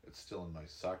card. It's still in my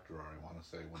sock drawer, I want to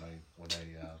say,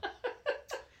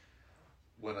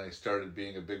 when I started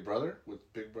being a big brother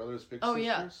with Big Brothers Big Sisters.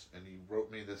 Yeah. And he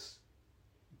wrote me this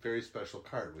very special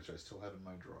card, which I still have in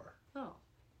my drawer. Oh.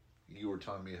 You were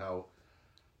telling me how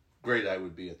great I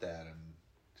would be at that, and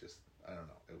just, I don't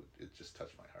know, it just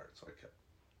touched my heart, so I kept,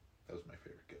 that was my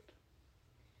favorite gift.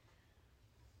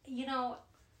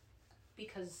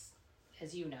 Because,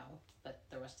 as you know, but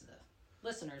the rest of the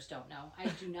listeners don't know,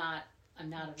 I'm not a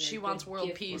very She wants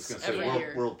world peace every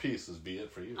year. World peace is be it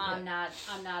for you. I'm not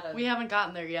a... We haven't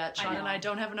gotten there yet. Sean and I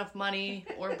don't have enough money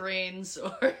or brains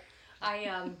or...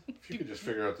 If you could just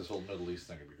figure out this whole Middle East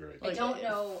thing, it'd be great. I don't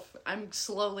know. I'm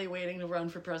slowly waiting to run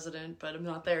for president, but I'm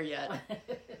not there yet.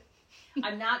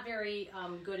 I'm not very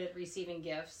good at receiving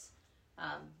gifts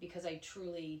because I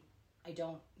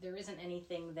don't, there isn't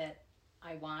anything that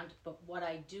I want, but what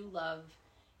I do love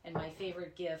and my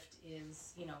favorite gift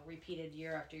is, repeated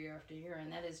year after year after year,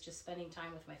 and that is just spending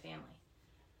time with my family,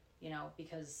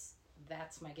 because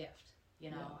that's my gift,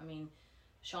 I mean,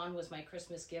 Sean was my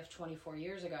Christmas gift 24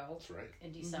 years ago. That's right.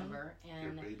 In December. Mm-hmm.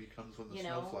 And your baby comes when the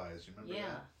snow flies. You remember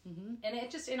that? Mm-hmm. And it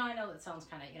just, I know that sounds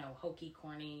kind of, hokey,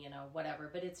 corny,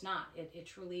 whatever, but it's not. It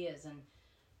truly is. And,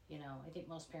 I think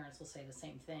most parents will say the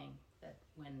same thing, that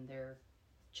when their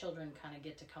children kind of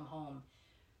get to come home,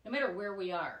 no matter where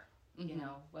we are,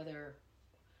 whether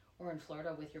we're in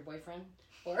Florida with your boyfriend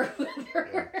or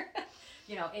whether,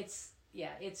 it's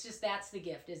just, that's the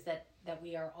gift, is that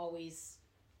we are always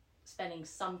spending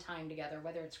some time together,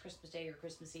 whether it's Christmas Day or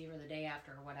Christmas Eve or the day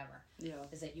after or whatever,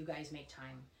 is that you guys make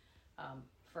time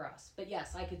for us. But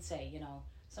yes, I could say,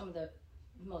 some of the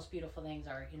most beautiful things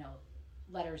are,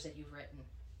 letters that you've written,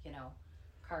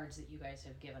 cards that you guys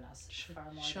have given us.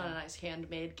 Sean and I's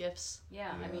handmade gifts.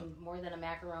 Yeah, I mean, more than a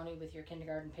macaroni with your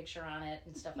kindergarten picture on it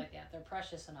and stuff like that. They're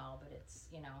precious and all, but it's,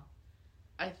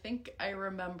 I think I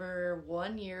remember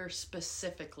one year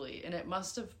specifically, and it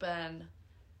must have been,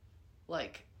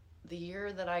 like, the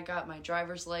year that I got my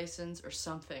driver's license or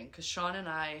something, because Sean and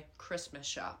I Christmas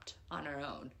shopped on our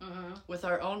own with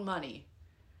our own money,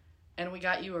 and we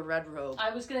got you a red robe.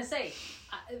 I was gonna say,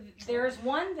 there's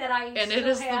one that I and it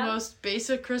is the most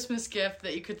basic Christmas gift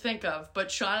that you could think of,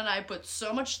 but Sean and I put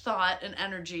so much thought and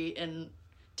energy and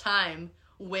time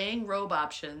weighing robe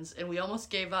options, and we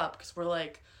almost gave up because we're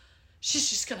like,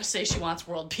 she's just gonna say she wants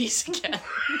world peace again.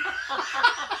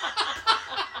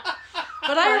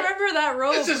 But I remember that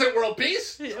robe. This isn't world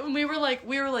peace. And we were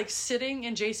like sitting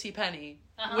in JCPenney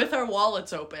with our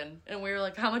wallets open, and we were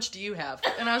like, "How much do you have?"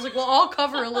 And I was like, "Well, I'll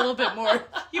cover a little bit more."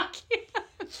 You can't.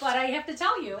 But I have to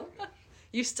tell you,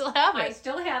 you still have it. I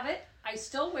still have it. I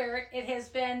still wear it. It has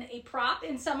been a prop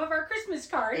in some of our Christmas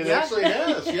cards. It actually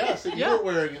has. Yes, you're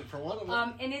wearing it for one of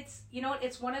them. And it's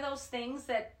it's one of those things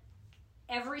that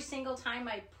every single time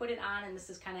I put it on, and this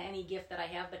is kind of any gift that I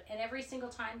have, but and every single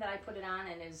time that I put it on,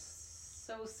 and is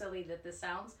so silly that this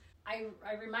sounds, I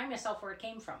remind myself where it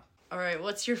came from. All right,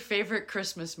 what's your favorite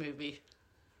Christmas movie?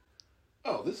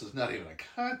 Oh, this is not even a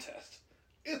contest.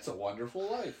 It's a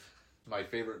Wonderful Life. My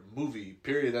favorite movie,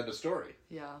 period, end of story.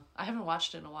 Yeah, I haven't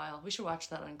watched it in a while. We should watch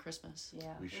that on Christmas.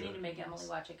 Yeah, we need to make Emily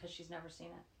watch it because she's never seen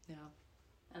it. Yeah.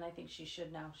 And I think she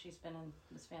should now. She's been in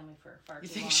this family for far too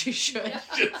long. You think she should? Yeah.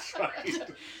 That's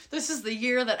right. This is the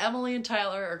year that Emily and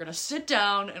Tyler are going to sit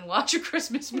down and watch a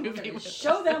Christmas movie.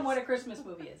 Show them what a Christmas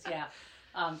movie is. Yeah.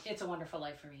 It's a Wonderful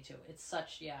Life for me too. It's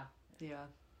such, Yeah.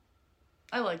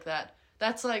 I like that.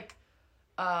 That's like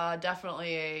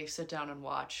definitely a sit down and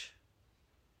watch.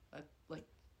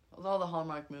 with all the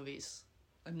Hallmark movies,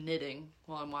 I'm knitting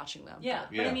while I'm watching them. Yeah,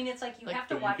 but I mean, it's like you have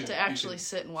to watch it. To actually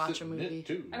sit and watch a movie.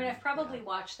 Too. I mean, I've probably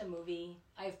watched the movie.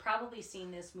 I've probably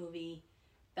seen this movie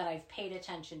that I've paid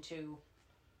attention to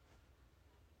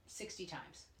 60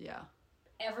 times. Yeah.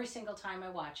 Every single time I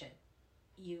watch it,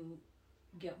 you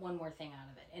get one more thing out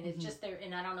of it. And it's just there,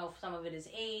 and I don't know if some of it is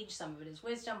age, some of it is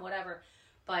wisdom, whatever,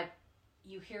 but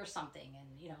you hear something, and,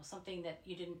 you know, something that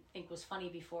you didn't think was funny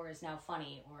before is now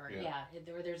funny, or,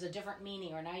 there's a different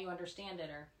meaning, or now you understand it,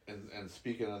 or... And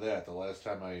speaking of that, the last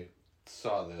time I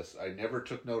saw this, I never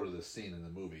took note of this scene in the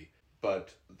movie,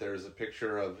 but there's a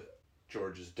picture of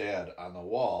George's dad on the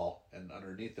wall, and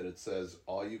underneath it says,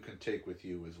 "All you can take with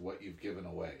you is what you've given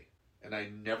away." And I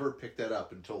never picked that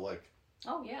up until, like...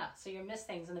 Oh, yeah. So you miss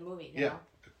things in the movie, you know?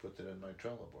 I put that in my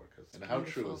Trello board. And how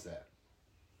true is that?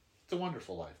 It's a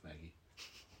wonderful life, Maggie.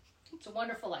 It's a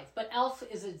wonderful life. But Elf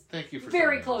is a Thank you for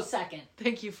very close second.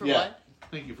 Thank you for what?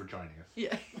 Thank you for joining us.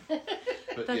 Yeah.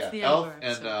 But That's yeah, the Elf,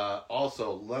 end and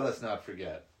also, let us not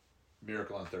forget,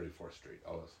 Miracle on 34th Street.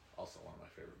 Also one of my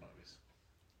favorite movies.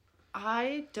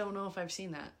 I don't know if I've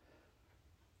seen that.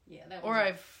 Yeah, that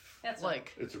or that's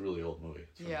like... It's a really old movie.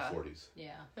 It's from the 40s.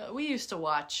 Yeah. We used to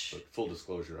watch... But full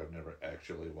disclosure, I've never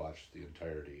actually watched the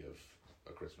entirety of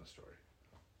A Christmas Story.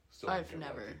 Still I've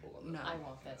never. No. I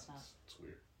won't. That's not. It's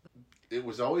weird. It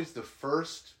was always the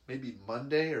first, maybe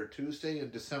Monday or Tuesday in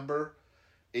December,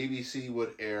 ABC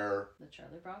would air The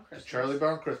Charlie Brown Christmas. Charlie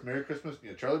Brown Christmas, Merry Christmas,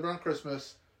 Charlie Brown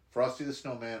Christmas, Frosty the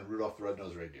Snowman, Rudolph the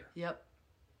Red-Nosed Reindeer. Yep.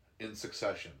 In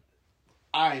succession.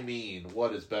 I mean,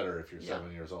 what is better if you're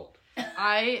 7 years old?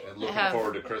 I and looking have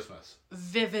forward to Christmas.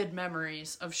 Vivid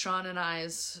memories of Sean and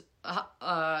I's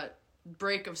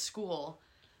break of school,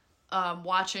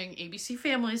 watching ABC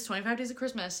Family's 25 Days of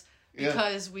Christmas,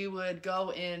 because we would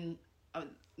go in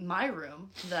my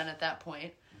room then at that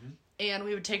point, and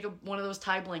we would take one of those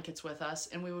tie blankets with us,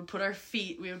 and we would put our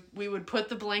feet, we would put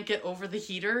the blanket over the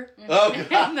heater,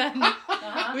 and then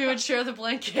we would share the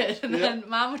blanket, and then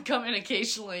Mom would come in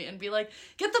occasionally and be like,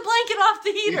 "Get the blanket off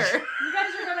the heater." You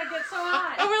guys are gonna get so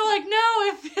hot. And we're like,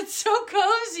 "No, if it's so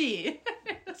cozy."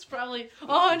 It's probably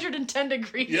 110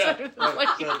 degrees. Yeah,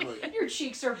 exactly. Your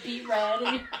cheeks are beet red.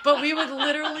 And but we would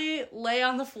literally lay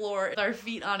on the floor with our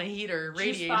feet on a heater,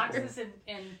 radiator. Juice boxes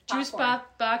and juice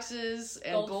boxes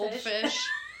and goldfish.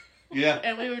 Yeah.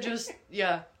 And we would just,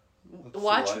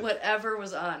 watch whatever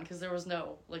was on, because there was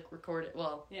no, recorded,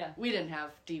 we didn't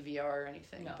have DVR or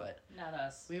anything, but not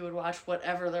us. We would watch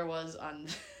whatever there was on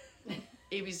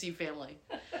ABC Family.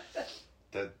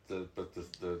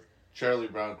 The Charlie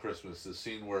Brown Christmas, the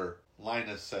scene where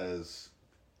Linus says,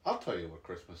 "I'll tell you what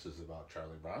Christmas is about,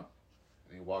 Charlie Brown."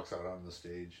 And he walks out on the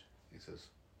stage. He says,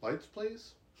 "Lights,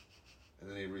 please." And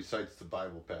then he recites the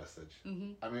Bible passage.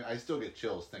 Mm-hmm. I mean, I still get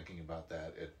chills thinking about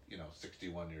that at,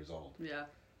 61 years old. Yeah.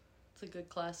 It's a good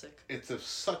classic. It's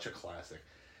such a classic.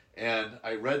 And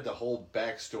I read the whole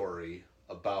backstory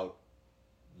about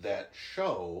that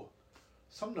show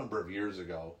some number of years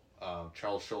ago.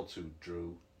 Charles Schultz, who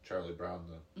drew Charlie Brown,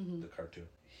 the cartoon,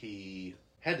 he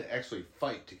had to actually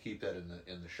fight to keep that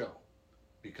in the show.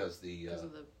 Because of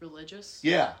the religious?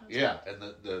 Yeah, and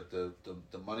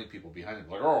the money people behind him,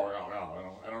 like,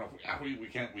 I don't know,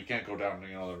 we can't go down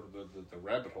the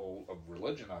rabbit hole of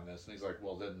religion on this. And he's like,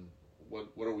 well, then what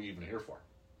are we even here for?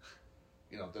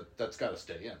 That's got to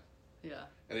stay in. Yeah.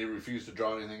 And he refused to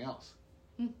draw anything else.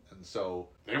 And so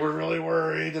they were really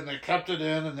worried, and they kept it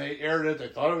in, and they aired it. They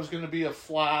thought it was going to be a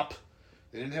flop.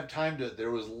 They didn't have time there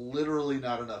was literally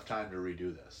not enough time to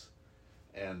redo this,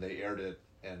 and they aired it.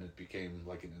 And it became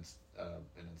like an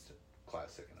instant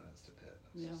classic and an instant hit.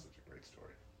 It's such a great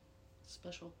story.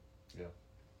 Special. Yeah.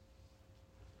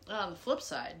 On the flip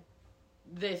side,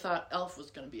 they thought Elf was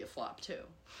going to be a flop too.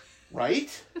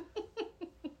 Right?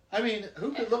 I mean,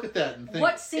 who could look at that and think...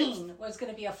 What scene was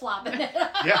going to be a flop in it?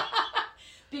 Yeah.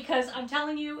 Because I'm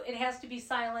telling you, it has to be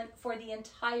silent for the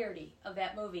entirety of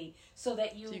that movie so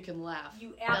that you can laugh.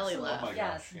 You absolutely, belly laugh. Oh my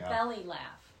gosh, belly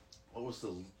laugh. What was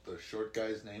the short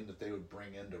guy's name that they would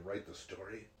bring in to write the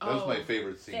story? That was my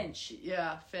favorite scene. Finch.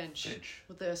 Yeah, Finch.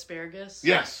 With the asparagus.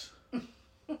 Yes.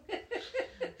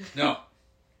 No.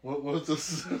 What was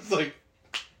this? It's like,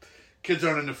 kids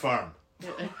aren't in the farm.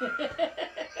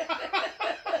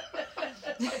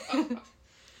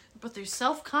 But they're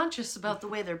self-conscious about the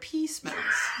way their pee smells.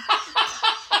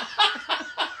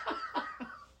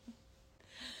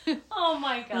 Oh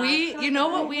my God. You know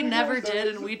what we never did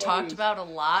and we talked about a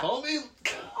lot? Call me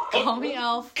Call me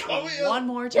Elf. Call me Elf. One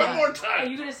more time. One more Are time.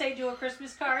 you going to say do a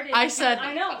Christmas card? I said,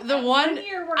 I know. the one,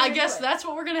 year we're I gonna guess do it. that's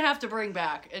what we're going to have to bring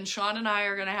back. And Sean and I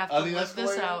are going to have to On the live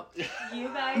this escalator? out. You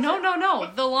guys.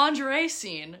 No. The lingerie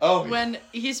scene. Oh. When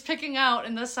he's picking out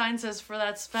and the sign says, for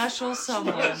that special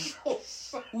someone.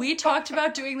 We talked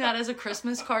about doing that as a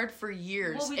Christmas card for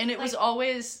years. Well, and it was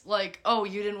always like, oh,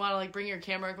 you didn't want to like bring your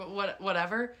camera,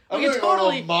 whatever. I'm We could gonna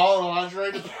totally, go to a mall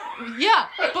lingerie to yeah,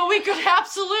 but we could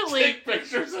absolutely. take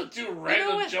pictures of two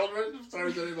random what? children as far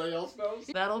as anybody else knows.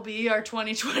 That'll be our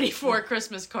 2024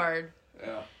 Christmas card.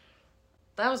 Yeah.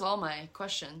 That was all my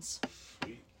questions.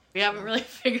 We haven't really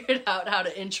figured out how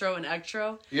to intro and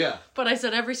extro. Yeah. But I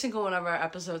said every single one of our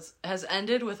episodes has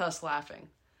ended with us laughing.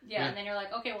 Yeah, and then you're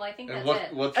like, okay, well, I think And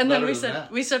that's it. what's And then better we than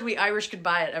that? said we Irish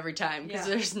goodbye it every time because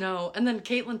Yeah. there's no. And then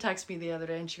Caitlin texted me the other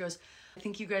day and she goes, "I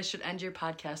think you guys should end your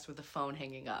podcast with the phone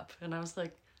hanging up." And I was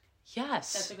like,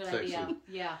 "Yes." That's a good Sexy. idea.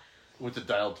 Yeah. With the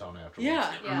dial tone afterwards.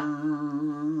 Yeah.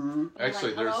 Yeah.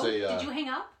 Actually, Like, hello? there's a Did you hang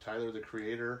up? Tyler the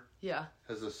Creator Yeah.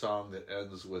 has a song that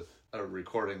ends with a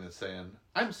recording that's saying,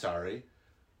 "I'm sorry,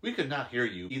 we could not hear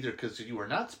you either because you were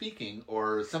not speaking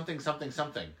or something.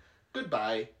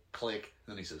 Goodbye." Click.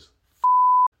 And then he says,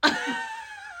 I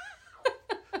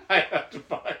have to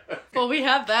buy it. Well, we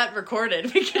have that recorded.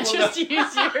 We could just use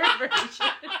your version.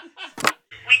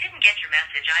 We didn't get your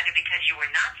message either because you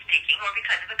were not speaking or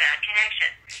because of a bad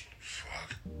connection.